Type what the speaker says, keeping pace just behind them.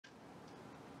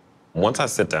Once I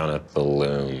sit down at the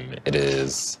loom, it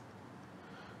is,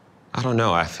 I don't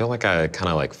know, I feel like I kind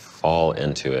of like fall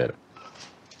into it.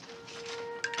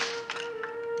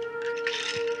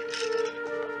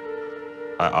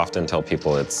 I often tell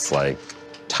people it's like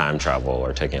time travel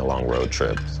or taking a long road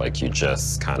trip. Like you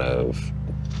just kind of,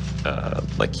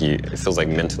 it feels like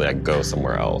mentally I go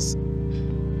somewhere else.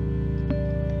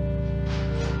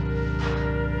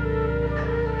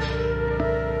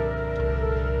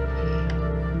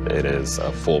 It is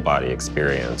a full body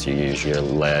experience. You use your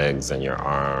legs and your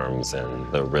arms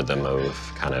and the rhythm of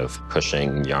kind of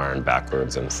pushing yarn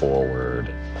backwards and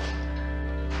forward.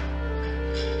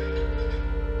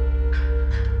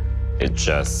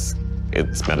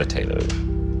 It's meditative.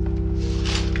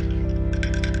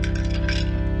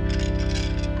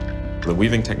 The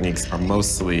weaving techniques are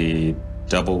mostly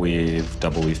double weave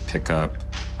pickup.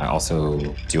 I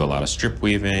also do a lot of strip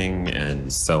weaving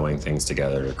and sewing things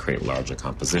together to create larger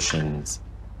compositions.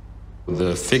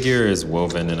 The figure is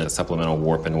woven in a supplemental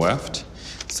warp and weft.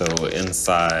 So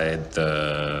inside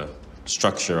the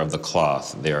structure of the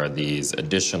cloth, there are these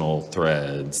additional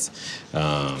threads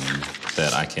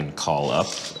that I can call up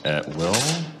at will.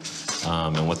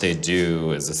 And what they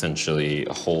do is essentially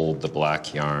hold the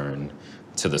black yarn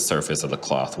to the surface of the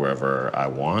cloth wherever I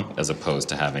want, as opposed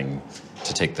to having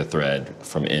to take the thread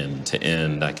from end to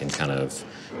end. I can kind of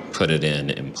put it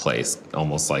in place,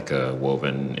 almost like a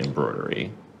woven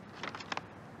embroidery.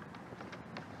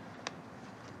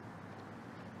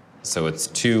 So it's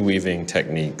two weaving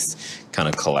techniques kind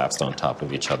of collapsed on top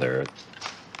of each other.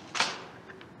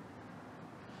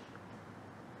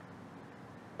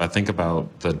 I think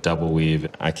about the double weave,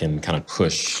 I can kind of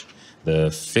push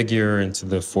the figure into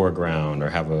the foreground or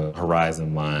have a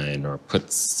horizon line or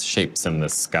put shapes in the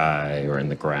sky or in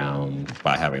the ground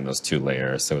by having those two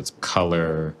layers. So it's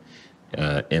color,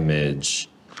 image,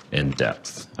 and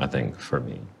depth, I think, for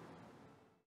me.